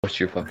What's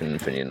your fucking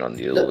opinion on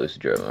the The-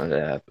 Lucid drama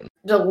that happened?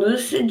 The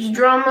Lucid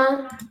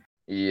drama?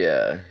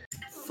 Yeah.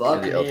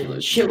 Fuck, The LT man.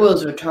 Lucid Shit drama.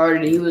 was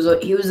retarded.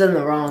 He was in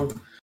the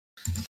wrong.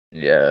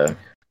 Yeah.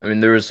 I mean,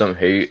 there was some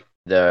hate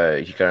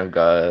that he kind of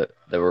got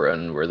that were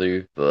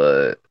unworthy,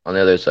 but on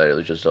the other side, it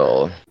was just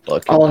all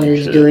fucking All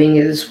his shit. doing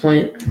at this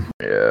point.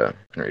 Yeah,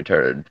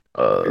 retarded.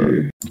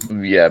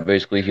 Yeah,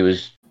 basically he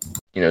was,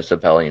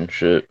 suppelling and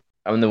shit.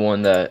 I'm the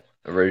one that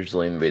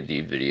originally made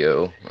the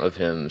video of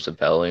him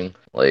suppelling,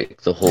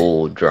 like the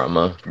whole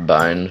drama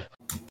behind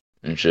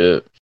and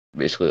shit.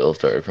 Basically, all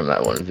started from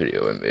that one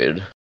video I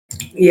made.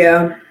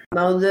 Yeah.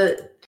 Now if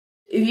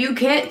you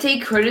can't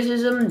take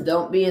criticism,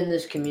 don't be in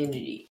this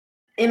community.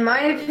 In my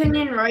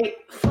opinion, right?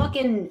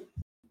 Fucking,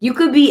 you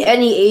could be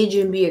any age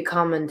and be a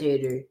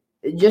commentator.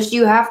 Just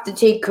you have to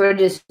take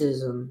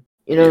criticism.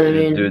 You know what I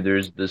mean? Dude,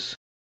 there's this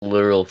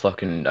literal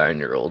fucking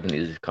 9-year-old and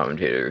he's a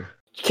commentator.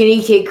 Can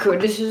he take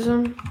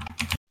criticism?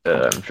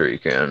 I'm sure you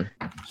can.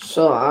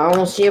 So I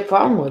don't see a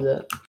problem with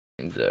it.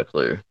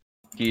 Exactly.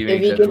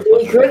 If he can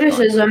take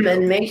criticism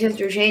and makes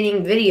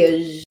entertaining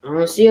videos, I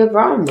don't see a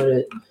problem with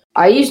it.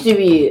 I used to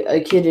be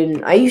a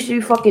kid I used to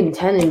be fucking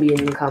 10 and be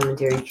in the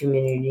commentary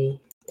community.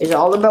 It's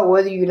all about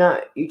whether you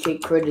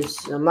take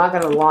criticism. I'm not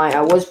gonna lie,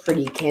 I was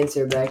pretty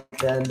cancer back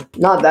then.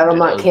 Not that I'm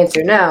not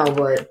cancer now,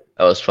 but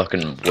I was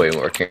fucking way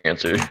more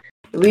cancer.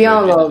 We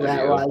all know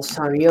that last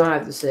time. You don't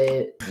have to say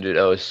it. Dude,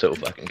 I was so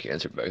fucking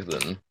cancer back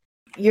then.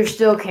 You're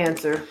still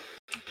cancer.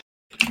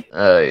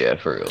 Yeah,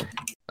 for real.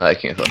 I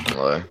can't fucking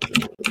lie.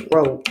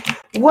 Bro,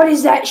 what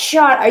is that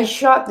shot? I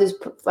shot this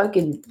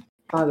fucking...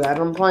 Oh god,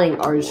 I'm playing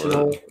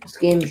Arsenal. What? This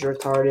game's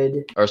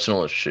retarded.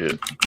 Arsenal is shit.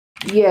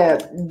 Yeah,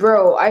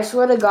 bro, I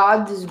swear to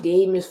god, this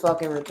game is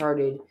fucking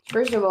retarded.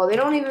 First of all, they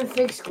don't even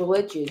fix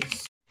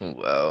glitches.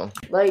 Wow.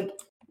 Like,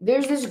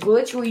 there's this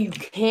glitch where you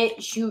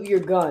can't shoot your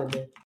gun.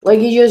 Like,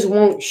 it just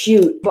won't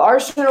shoot. But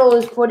Arsenal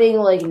is putting,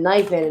 like,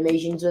 knife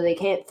animation so they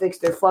can't fix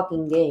their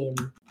fucking game.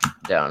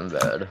 Down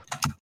bad.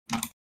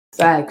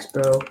 Facts,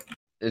 bro.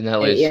 Isn't that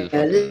like Yeah,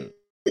 fucking...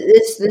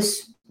 this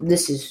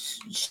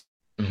is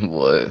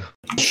What?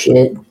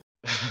 shit.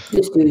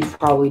 This dude's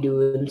probably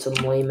doing some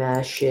lame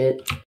ass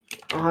shit.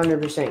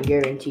 100%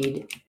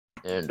 guaranteed.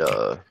 And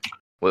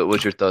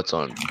what's your thoughts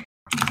on,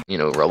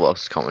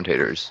 Roblox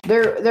commentators?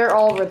 They're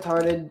all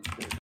retarded.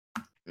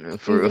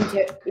 For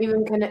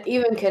even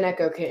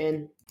Kaneko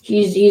Kitten.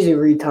 He's a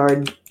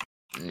retard.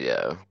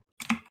 Yeah.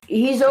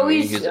 He's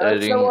always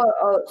editing...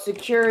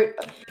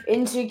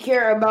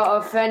 insecure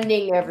about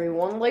offending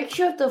everyone. Like,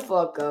 shut the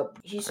fuck up.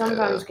 He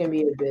sometimes can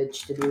be a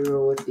bitch, to be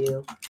real with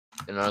you.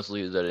 And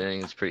honestly, his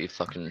editing is pretty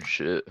fucking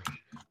shit.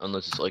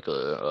 Unless it's like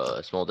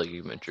a small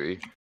documentary.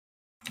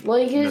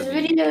 Like, his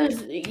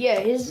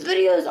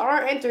videos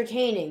aren't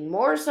entertaining.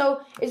 More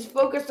so, it's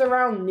focused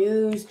around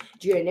news,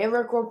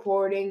 generic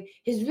reporting.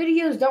 His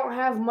videos don't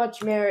have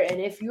much merit, and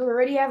if you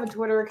already have a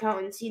Twitter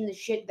account and seen the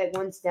shit that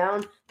goes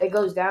down,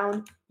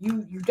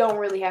 you don't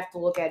really have to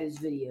look at his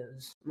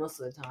videos most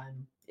of the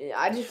time.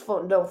 I just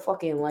don't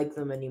fucking like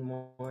them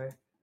anymore.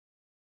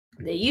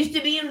 They used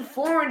to be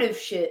informative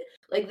shit.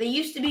 Like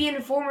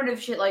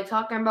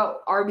talking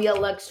about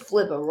RBLX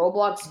Flip, a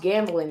Roblox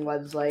gambling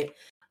website.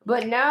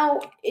 But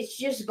now, it's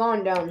just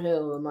gone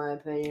downhill, in my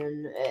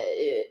opinion.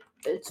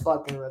 It's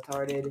fucking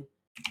retarded.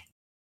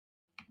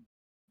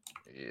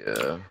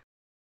 Yeah.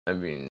 I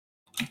mean,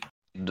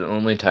 the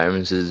only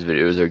times his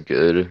videos are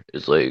good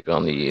is, like,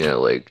 on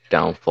the,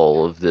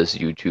 downfall of this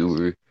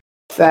YouTuber.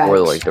 Facts. Or,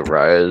 like, the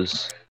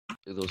rise.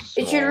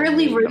 It should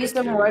really raise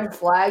some red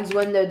flags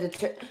when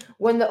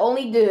the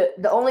only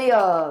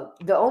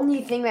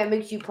thing that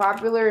makes you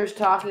popular is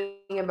talking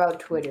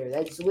about Twitter.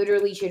 That's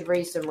literally should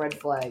raise some red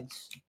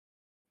flags.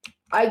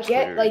 I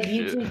get like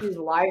YouTube's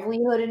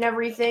livelihood and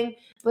everything,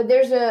 but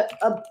there's a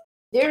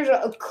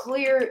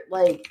clear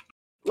like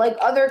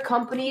other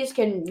companies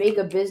can make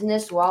a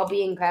business while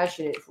being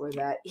passionate for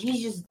that.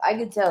 I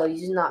could tell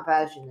he's just not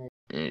passionate.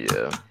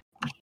 Yeah.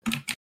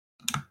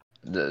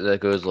 That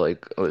goes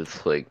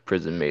with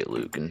Prison Mate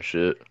Luke and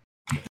shit.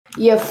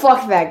 Yeah,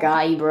 fuck that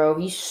guy, bro.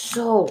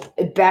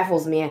 It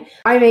baffles me.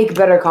 I make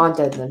better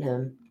content than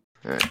him.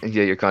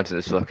 Yeah, your content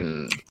is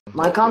fucking...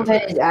 My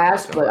content is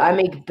ass, but I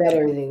make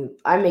better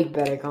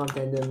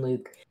content than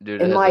Luke.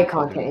 Dude, and my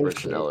content is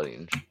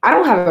personality. I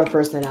don't have a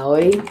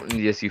personality.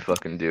 Yes, you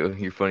fucking do.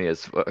 You're funny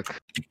as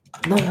fuck.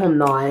 No, I'm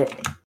not.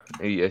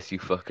 Yes, you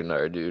fucking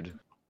are, dude.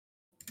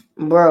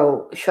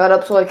 Bro, shut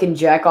up so I can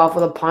jack off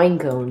with a pine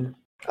cone.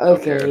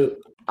 Okay.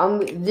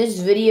 This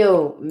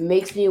video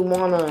makes me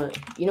wanna...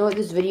 You know what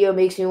this video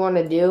makes me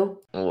wanna do?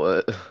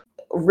 What?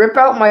 Rip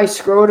out my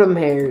scrotum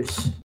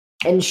hairs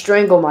and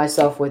strangle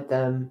myself with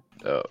them.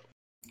 Oh.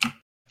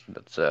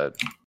 That's sad.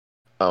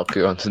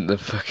 Okay, onto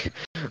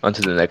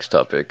the next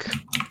topic.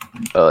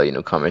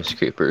 Comment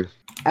scraper.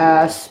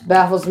 Ass.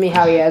 Baffles me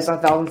how he has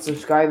 1,000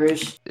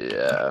 subscribers.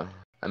 Yeah.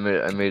 I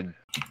made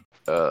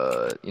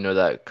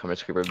that comment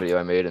scraper video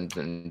I made and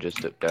then just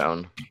took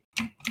down.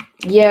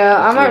 Yeah,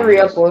 I might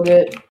re-upload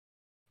it.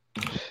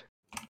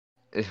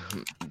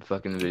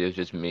 Fucking video's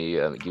just me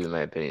giving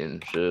my opinion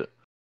and shit.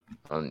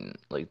 on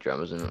like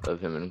dramas of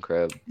him and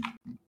Crab.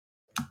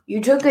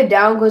 You took it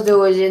down because it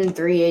was in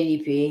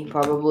 380p,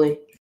 probably.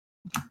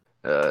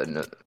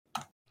 No,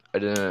 I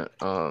didn't.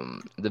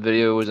 The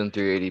video was in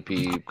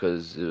 380p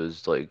because it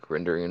was like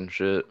rendering and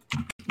shit.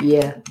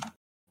 Yeah.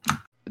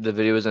 The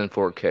video was in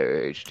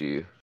 4K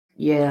HD.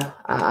 Yeah,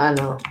 I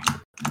know.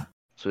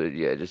 So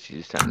yeah, just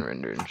used time to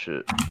render and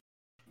shit.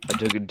 I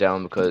took it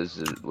down because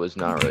it was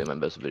not really my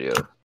best video.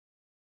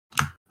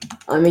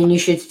 I mean, you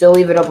should still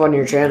leave it up on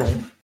your channel.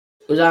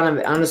 It was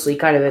honestly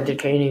kind of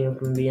entertaining,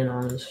 if I'm being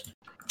honest.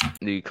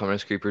 The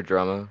Communist Creeper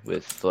drama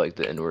with like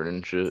the N-word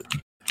and shit.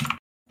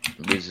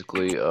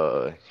 Basically,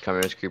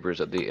 Communist Creeper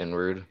said the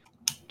N-word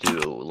to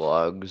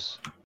Logs,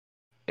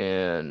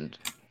 and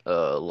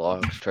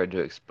Logs tried to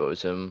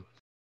expose him,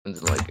 and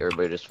then like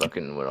everybody just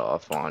fucking went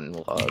off on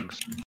Logs.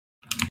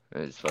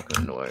 And it's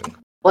fucking annoying.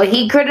 Well,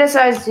 he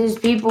criticized his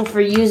people for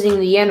using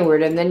the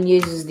N-word and then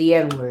uses the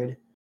N-word.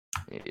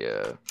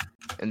 Yeah.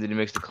 And then he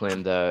makes the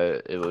claim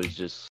that it was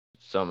just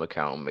some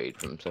account made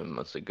from 7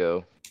 months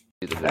ago.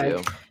 See the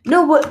video.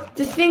 No, but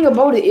the thing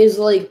about it is,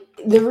 like,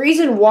 the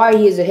reason why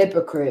he is a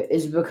hypocrite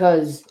is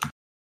because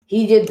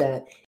he did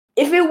that.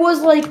 If it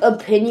was, like,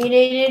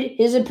 opinionated,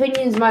 his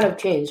opinions might have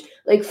changed.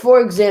 Like,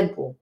 for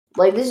example,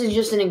 like, this is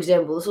just an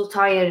example. This will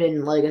tie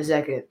in like, a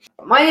second.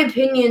 My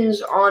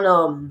opinions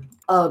on,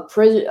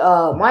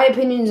 my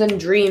opinions on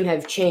Dream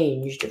have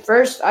changed. At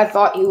first, I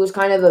thought he was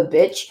kind of a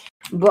bitch,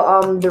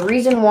 but, the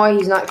reason why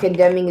he's not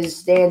condemning his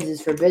stands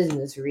is for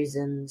business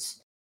reasons.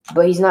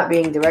 But he's not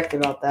being direct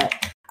about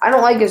that. I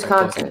don't like his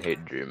content. I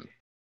hate Dream.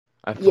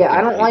 I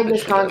don't like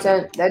his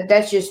content.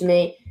 That's just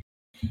me.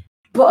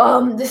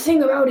 But the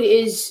thing about it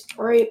is,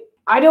 right?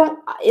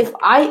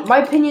 My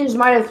opinions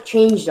might have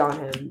changed on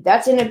him.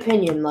 That's an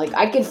opinion. Like,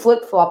 I could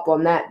flip flop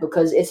on that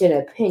because it's an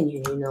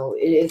opinion. You know,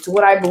 it's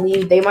what I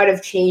believe. They might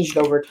have changed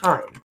over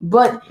time.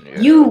 But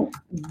you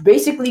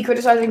basically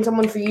criticizing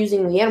someone for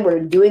using the N-word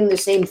and doing the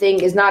same thing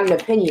is not an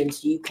opinion.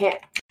 So you can't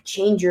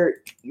change your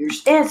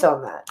stance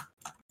on that.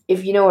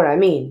 If you know what I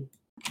mean.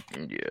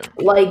 Yeah.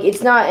 Like,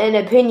 it's not an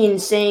opinion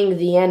saying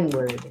the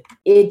N-word.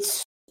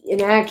 It's an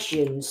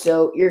action.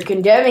 So you're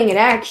condemning an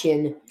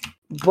action,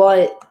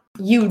 but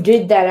you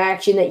did that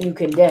action that you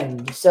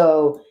condemned.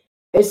 So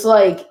it's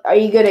like, are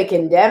you going to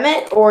condemn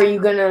it, or are you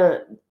going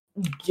to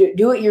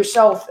do it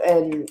yourself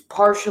and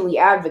partially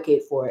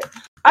advocate for it?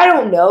 I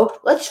don't know.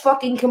 Let's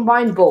fucking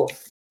combine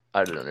both.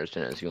 I didn't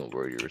understand a single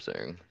word you were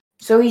saying.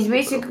 So he's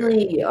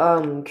basically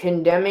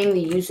condemning the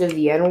use of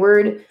the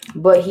N-word,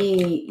 but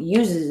he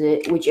uses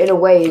it, which in a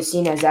way is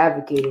seen as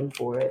advocating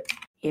for it.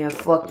 Yeah,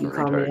 fuck you,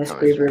 Communist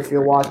Creeper, if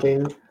you're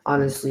watching.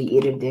 Honestly,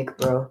 eat a dick,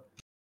 bro.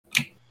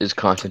 His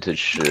content is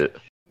shit.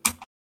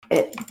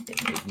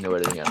 No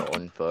editing at all,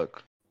 and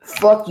fuck.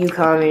 Fuck you,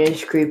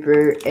 Communist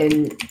Creeper,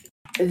 and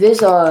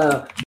this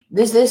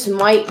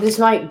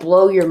might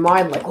blow your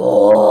mind, like,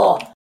 oh,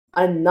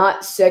 I'm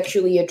not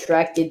sexually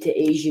attracted to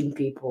Asian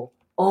people.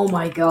 Oh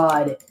my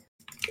god.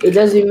 It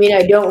doesn't mean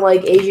I don't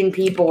like Asian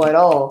people at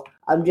all.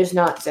 I'm just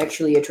not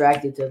sexually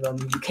attracted to them.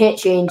 You can't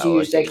change who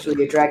you're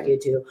sexually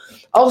attracted to.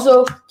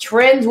 Also,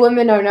 trans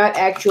women are not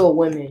actual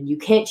women. You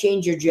can't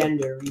change your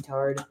gender,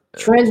 retard.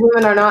 Trans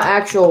women are not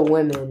actual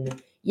women.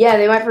 Yeah,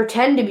 they might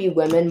pretend to be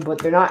women, but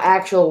they're not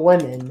actual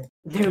women.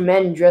 They're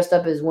men dressed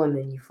up as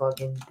women, you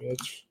fucking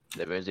bitch.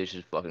 That means they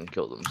should fucking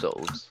kill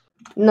themselves.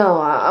 No,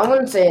 I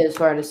wouldn't say it's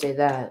hard to say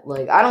that.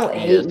 Like, I don't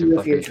hate you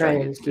if you're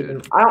trans.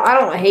 I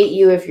don't hate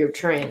you if you're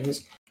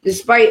trans.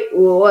 Despite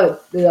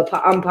what the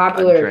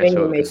unpopular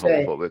opinion may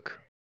say.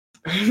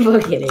 I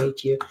fucking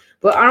hate you.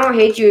 But I don't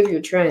hate you if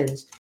you're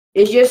trans.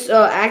 It's just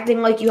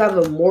acting like you have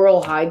a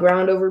moral high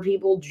ground over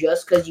people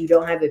just because you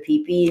don't have a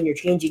PP and you're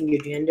changing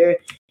your gender.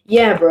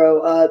 Yeah,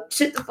 bro.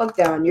 Sit the fuck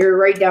down. You're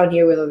right down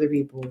here with other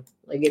people.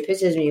 Like, it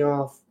pisses me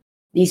off.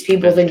 These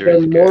people think they're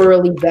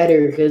morally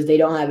better because they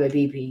don't have a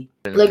PP.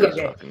 Like,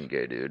 okay. Fucking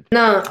gay, dude.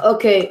 Nah,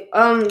 okay.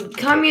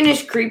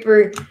 Communist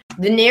Creeper,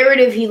 the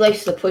narrative he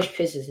likes to push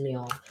pisses me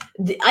off.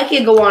 I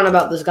could go on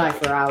about this guy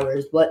for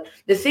hours, but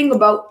the thing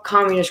about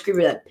Communist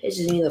Creeper that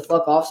pisses me the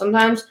fuck off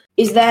sometimes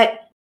is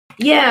that,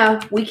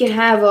 yeah, we can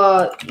have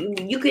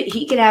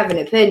he can have an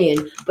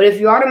opinion, but if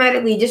you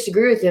automatically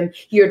disagree with him,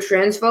 you're a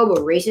transphobe,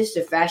 a racist,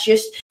 a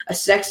fascist, a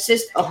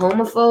sexist, a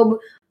homophobe,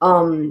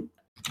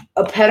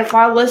 a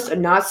pedophilist, a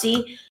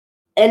Nazi,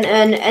 and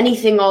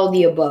anything all of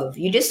the above.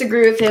 You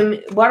disagree with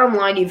him, bottom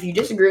line, if you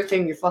disagree with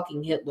him, you're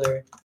fucking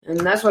Hitler. And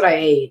that's what I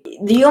hate.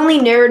 The only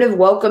narrative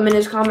welcome in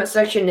his comment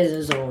section is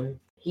his own.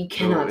 He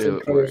cannot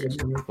impose his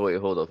own. Wait,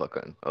 hold up,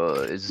 fucking.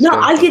 Is this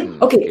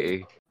okay.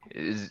 Gay?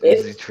 Is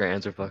he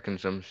trans or fucking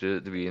some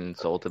shit to be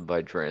insulted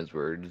by trans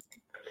words?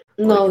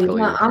 No, he's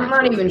not. I'm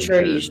not even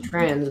sure he's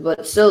trans,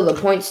 but still, the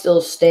point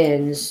still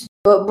stands.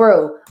 But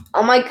bro,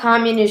 on my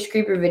Communist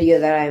Creeper video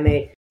that I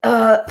made,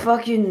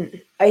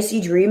 fucking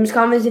Icy Dreams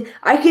commented,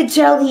 I could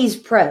tell he's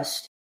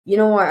pressed. You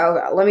know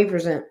what? Let me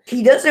present.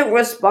 He doesn't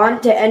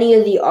respond to any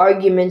of the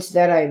arguments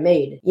that I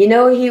made. You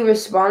know what he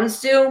responds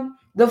to?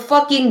 The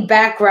fucking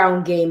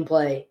background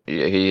gameplay.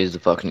 Yeah, he is a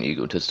fucking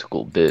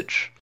egotistical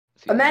bitch.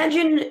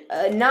 Imagine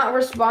not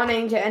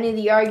responding to any of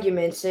the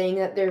arguments, saying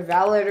that they're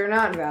valid or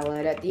not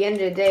valid. At the end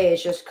of the day,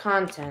 it's just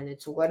content.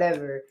 It's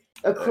whatever.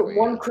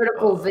 One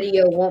critical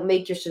video won't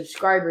make your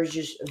subscribers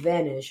just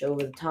vanish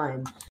over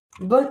time.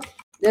 But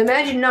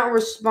imagine not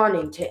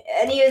responding to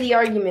any of the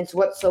arguments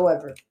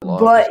whatsoever.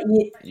 Logs,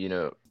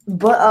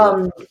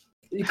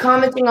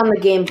 Commenting on the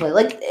gameplay,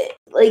 like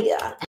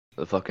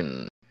the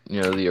fucking,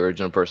 the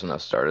original person that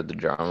started the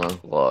drama,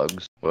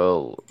 Logs.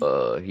 Well,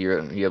 he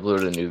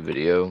uploaded a new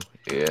video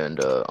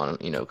and on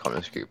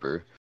Communist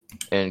Creeper,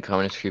 and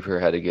Communist Creeper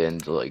had to get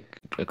into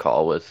like a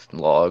call with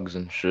Logs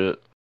and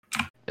shit,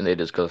 and they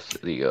discussed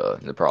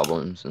the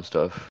problems and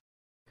stuff.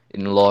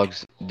 And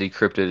Logs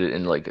decrypted it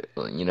in like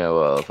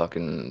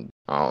fucking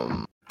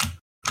what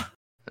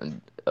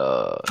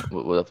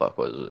the fuck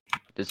was it?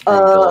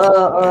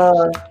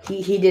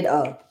 He did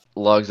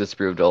Logs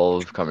disproved all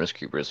of Communist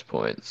Creeper's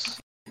points.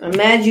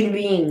 Imagine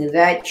being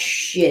that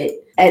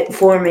shit at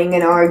forming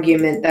an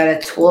argument that a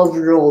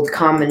 12-year-old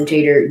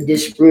commentator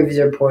disproves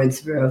their points,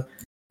 bro.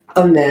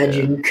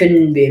 Imagine. Yeah.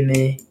 Couldn't be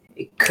me.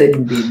 It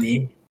couldn't be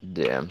me.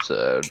 Damn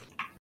sad.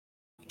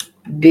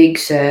 Big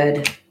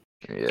sad.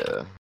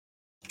 Yeah.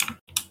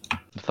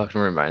 It fucking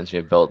reminds me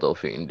of Belle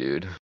Delphine,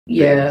 dude.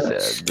 Yeah.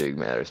 Big sad, big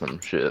mad or some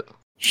shit.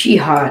 She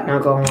hot,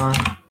 not gonna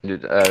lie.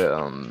 Dude,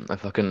 I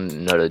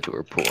fucking nutted to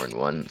her porn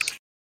once.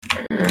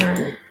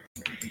 I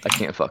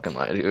can't fucking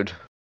lie, dude.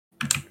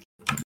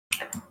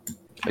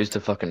 I used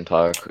to fucking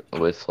talk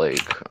with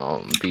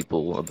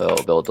people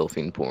about Belle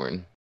Delphine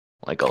porn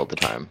like all the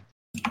time.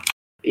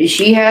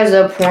 She has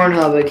a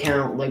Pornhub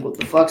account. Like, what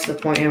the fuck's the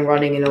point in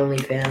running an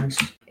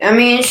OnlyFans? I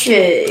mean,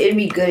 shit, it'd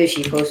be good if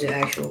she posted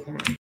actual porn.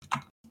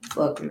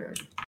 Fuck, man.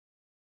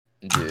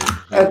 Dude,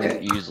 you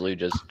can easily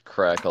just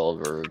crack all of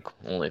her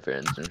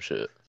OnlyFans and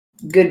shit.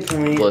 Good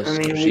point. Plus, I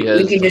mean,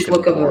 we can just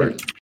look up porn.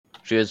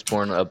 She has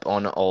porn up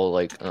on all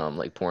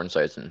like porn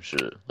sites and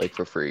shit, like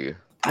for free.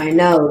 I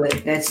know,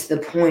 that's the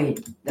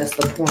point. That's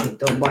the point.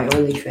 Don't buy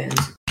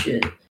OnlyFans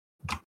shit.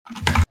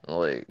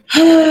 Like,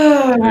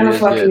 I'm gonna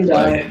fucking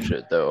die.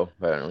 Shit though,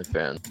 by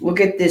OnlyFans.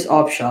 Look at this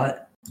op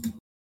shot.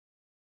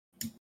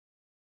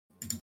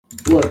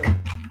 Look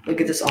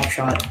at this op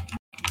shot.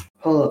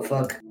 Hold up,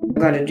 fuck. I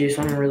gotta do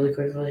something really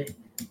quickly.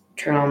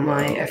 Turn on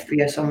my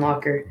FPS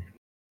unlocker.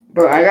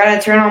 Bro, I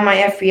gotta turn on my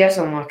FPS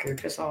unlocker.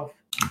 Piss off.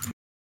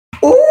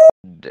 Ooh!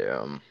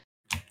 Damn.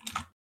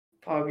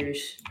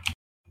 Poggers.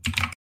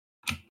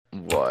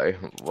 Why?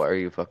 Why are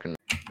you fucking...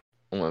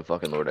 Oh my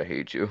fucking lord, I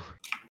hate you.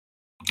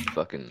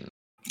 Fucking...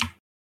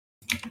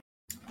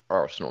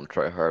 Arsenal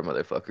tryhard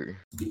motherfucker.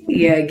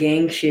 Yeah,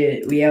 gang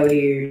shit. We out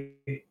here.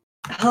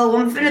 Oh,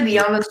 I'm finna be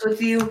honest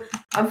with you.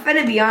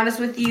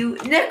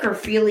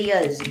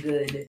 Necrophilia is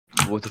good.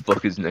 What the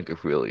fuck is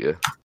necrophilia?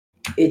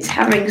 It's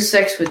having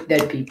sex with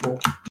dead people.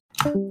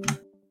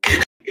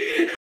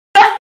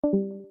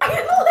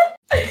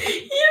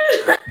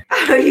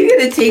 Are you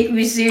gonna take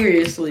me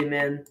seriously,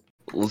 man?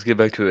 Let's get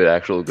back to an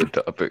actual good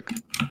topic.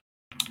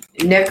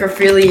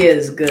 Necrophilia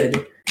is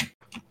good.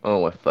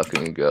 Oh my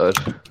fucking god.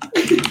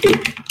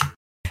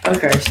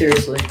 Okay,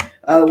 seriously.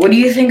 What do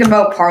you think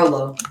about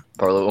Parlo?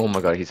 Parlo, oh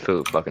my god, he's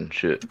full of fucking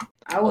shit.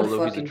 I would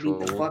fucking beat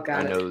the fuck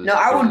out of him. No,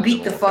 I would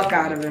beat the fuck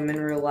out of him in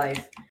real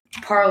life.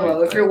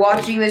 Parlo, if you're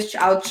watching this,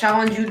 I'll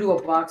challenge you to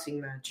a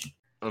boxing match.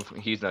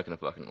 He's not gonna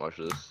fucking watch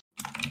this.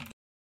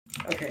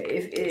 Okay,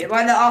 if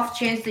by the off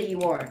chance that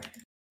you are,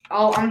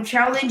 I'm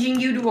challenging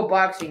you to a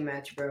boxing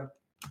match, bro.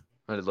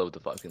 I'd love to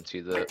fucking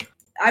see that.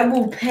 I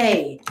will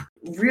pay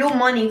real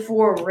money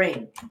for a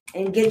ring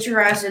and get your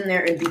ass in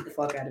there and beat the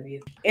fuck out of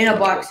you in a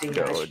boxing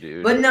match.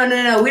 Dude. But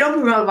no, we don't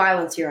promote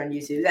violence here on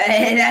YouTube.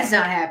 That's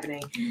not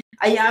happening.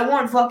 I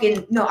want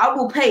fucking no. I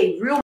will pay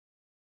real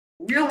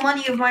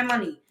money of my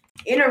money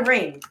in a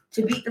ring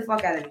to beat the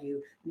fuck out of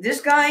you.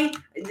 This guy,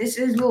 this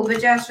is little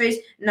bitch ass face.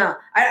 Nah,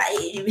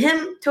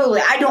 him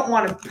totally. I don't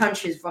want to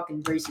punch his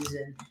fucking braces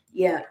in.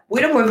 Yeah,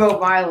 we don't promote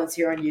violence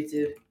here on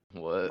YouTube.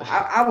 What?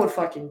 I would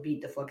fucking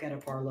beat the fuck out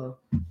of Parlo.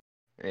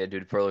 Yeah,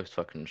 dude, Parlo's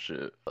fucking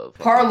shit.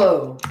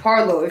 Parlo,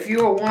 if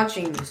you are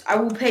watching this, I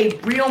will pay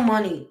real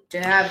money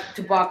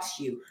to box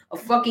you. A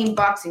fucking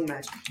boxing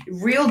match.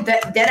 Real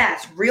dead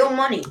ass, real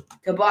money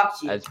to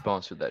box you. I'd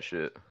sponsor that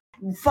shit.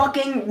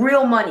 Fucking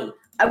real money.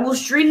 I will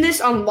stream this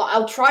on.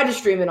 I'll try to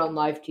stream it on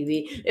live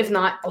TV. If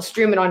not, I'll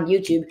stream it on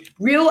YouTube.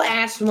 Real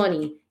ass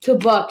money to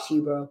box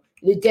you, bro.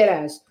 The dead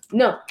ass.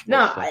 No,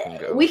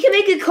 we can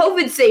make it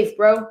COVID safe,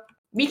 bro.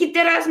 We can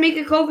dead ass make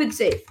it COVID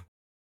safe.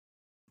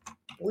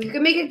 We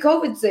can make it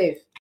COVID safe.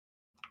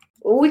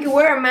 We can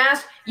wear a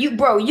mask. You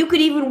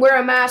could even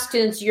wear a mask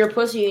since you're a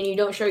pussy and you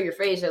don't show your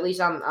face. At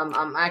least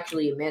I'm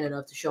actually a man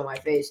enough to show my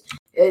face.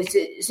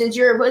 Since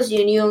you're a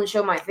pussy and you don't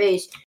show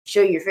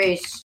your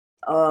face.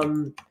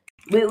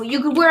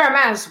 You could wear a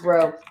mask,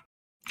 bro.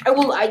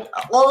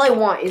 All I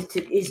want is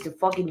to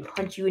fucking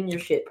punch you in your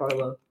shit,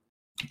 Parlo.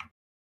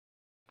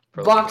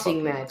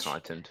 Boxing match.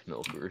 Content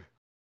milker.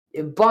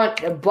 A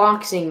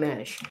boxing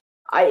match.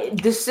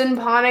 The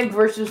Synponic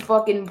versus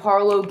fucking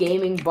Parlo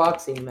gaming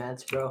boxing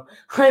match, bro.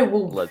 I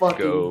will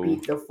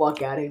beat the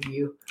fuck out of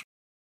you.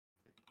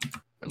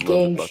 I'd love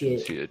Gang to fucking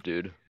shit. see it,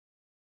 dude.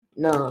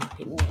 No,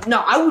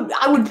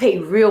 I would pay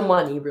real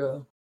money,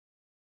 bro.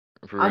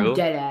 For I'm real?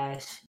 dead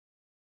ass.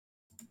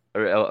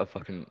 Alright, I'll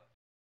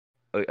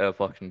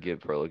fucking give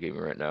Parlo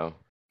Gaming right now.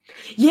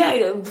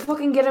 Yeah,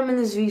 fucking get him in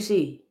this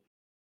VC.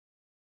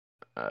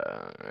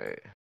 Alright.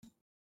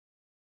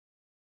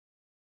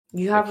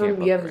 You I have can't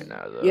him. You have fucking his,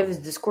 right now, though. you have his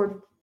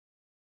Discord.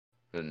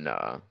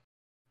 Nah.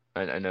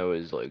 I know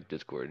his, like,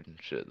 Discord and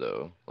shit,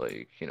 though.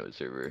 Like, you know, his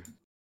server.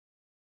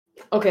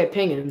 Okay,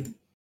 ping him.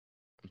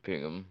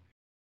 Ping him.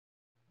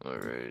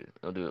 Alright,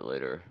 I'll do it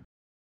later.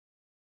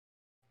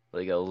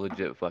 Like, I'll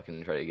legit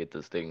fucking try to get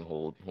this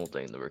whole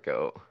thing to work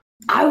out.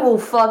 I will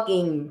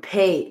fucking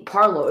pay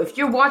Parlo. If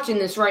you're watching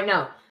this right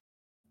now,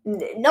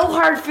 no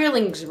hard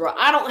feelings, bro.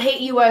 I don't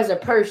hate you as a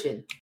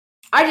person.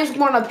 I just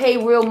want to pay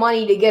real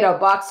money to get a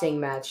boxing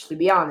match, to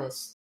be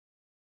honest.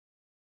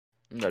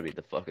 That'd be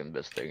the fucking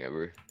best thing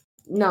ever.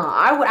 No,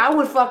 I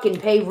would fucking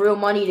pay real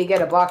money to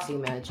get a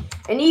boxing match.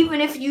 And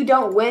even if you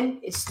don't win,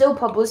 it's still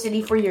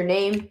publicity for your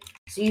name.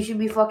 So you should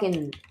be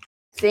fucking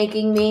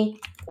thanking me,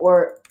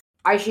 or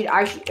I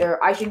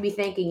should be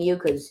thanking you,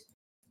 because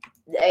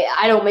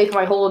I don't make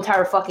my whole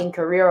entire fucking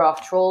career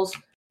off trolls.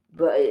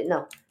 But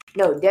no,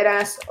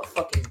 deadass.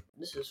 Fucking,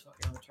 this is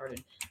fucking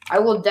retarded. I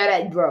will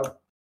deadass, bro.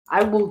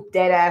 I will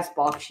deadass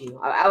box you.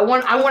 I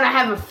want to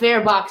have a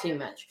fair boxing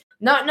match,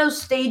 not no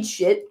stage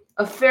shit.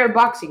 A fair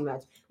boxing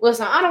match.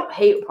 Listen, I don't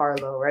hate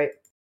Parlo, right?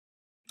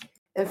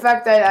 In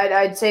fact,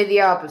 I'd say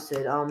the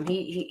opposite.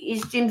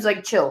 He seems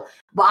like chill,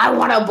 but I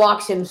want to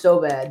box him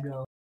so bad,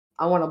 bro.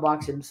 I want to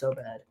box him so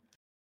bad.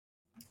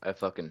 I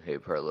fucking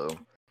hate Parlo.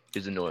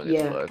 He's annoying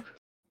Yeah. as fuck.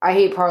 I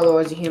hate Parlo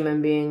as a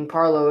human being.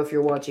 Parlo, if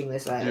you're watching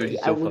this, Dude,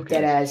 I would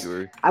dead ass.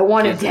 insecure. I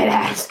want a dead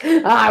ass.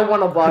 I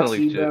want to box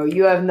Holy you, shit. bro.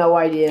 You have no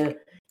idea.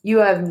 You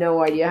have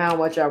no idea how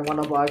much I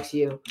want to box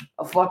you.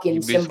 A fucking He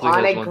basically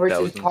Symbonic has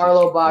versus 1,000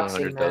 Parlo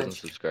boxing 100,000 match.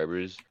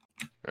 subscribers,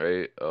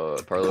 right? Parlo,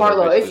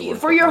 Parlo, basically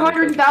for your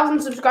 100,000 100,000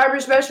 subscriber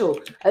special,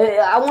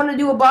 I want to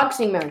do a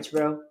boxing match,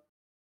 bro.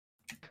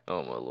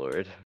 Oh my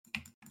lord.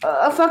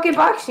 A fucking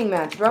boxing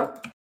match, bro.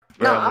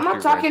 No, I'm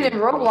not talking in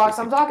Roblox.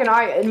 I'm talking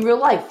in real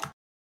life.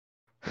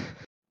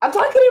 I'm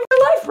talking in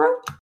real life,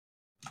 bro.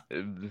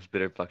 This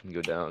better fucking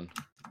go down.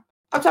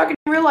 I'm talking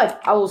in real life.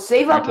 I will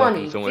save You're up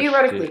money, talking so much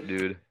theoretically. shit,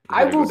 dude. This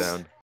I better will. go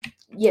down.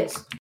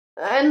 Yes,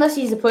 unless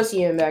he's a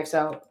pussy and backs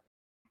out.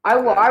 I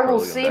will. Yeah, I will probably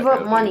gonna save back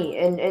up out, money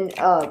and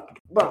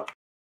bro.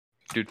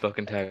 Dude,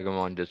 fucking tag him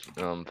on just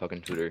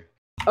fucking Twitter.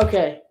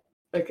 Okay.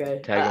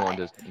 Tag him on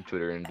just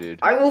Twitter and dude.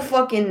 I will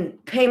fucking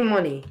pay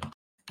money.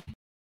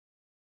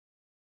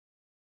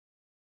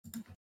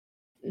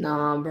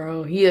 Nah,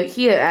 bro. He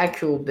an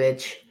actual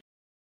bitch.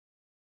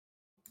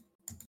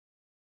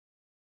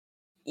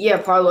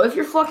 Yeah, Parlo, if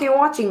you're fucking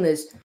watching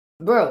this,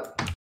 bro,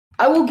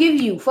 I will give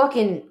you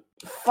fucking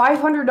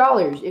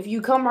 $500 if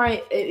you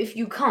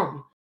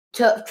come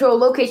to a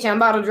location I'm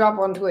about to drop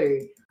on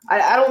Twitter.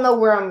 I don't know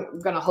where I'm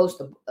gonna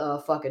host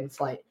a fucking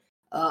fight.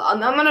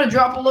 I'm gonna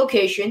drop a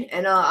location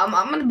and I'm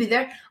gonna be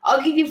there.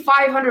 I'll give you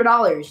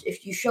 $500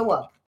 if you show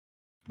up.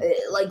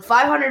 Like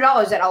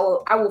 $500 that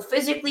I will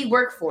physically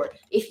work for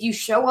if you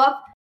show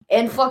up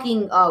and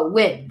fucking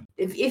win.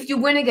 If you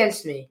win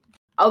against me,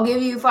 I'll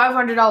give you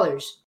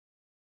 $500.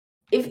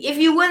 If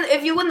you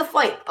win the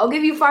fight, I'll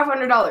give you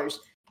 $500.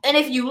 And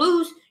if you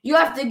lose, you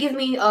have to give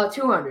me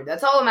 $200.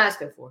 That's all I'm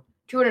asking for.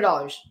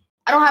 $200.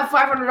 I don't have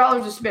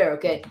 $500 to spare.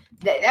 Okay,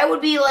 that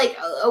would be like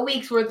a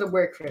week's worth of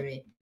work for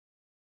me.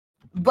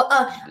 But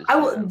I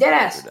will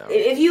deadass.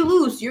 If you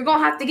lose, you're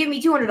gonna have to give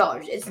me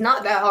 $200. It's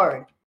not that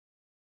hard.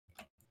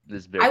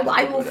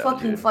 I will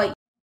fucking fight.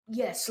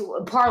 Yes,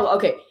 Parlo.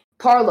 Okay,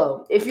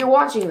 Parlo. If you're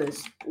watching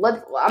this,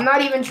 I'm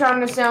not even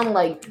trying to sound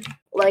like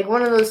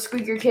one of those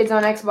squeaker kids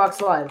on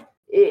Xbox Live.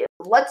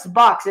 Let's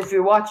box if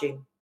you're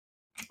watching.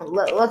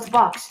 Let's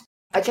box.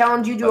 I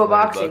challenge you to a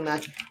boxing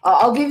match.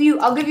 I'll give you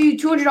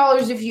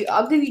 $200 if you.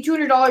 I'll give you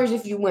 $200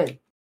 if you win.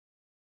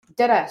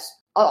 Deadass.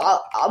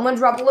 I'm gonna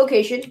drop a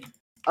location.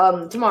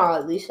 Tomorrow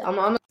at least.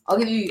 I'll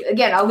give you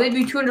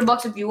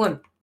 $200 if you win.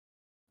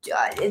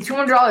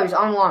 $200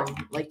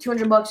 online, like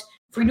 $200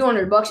 for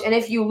 $200, and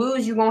if you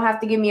lose, you're gonna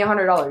have to give me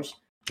 $100.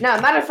 Now,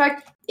 matter of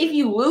fact, if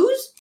you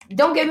lose,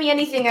 don't give me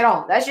anything at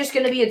all. That's just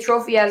gonna be a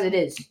trophy as it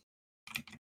is.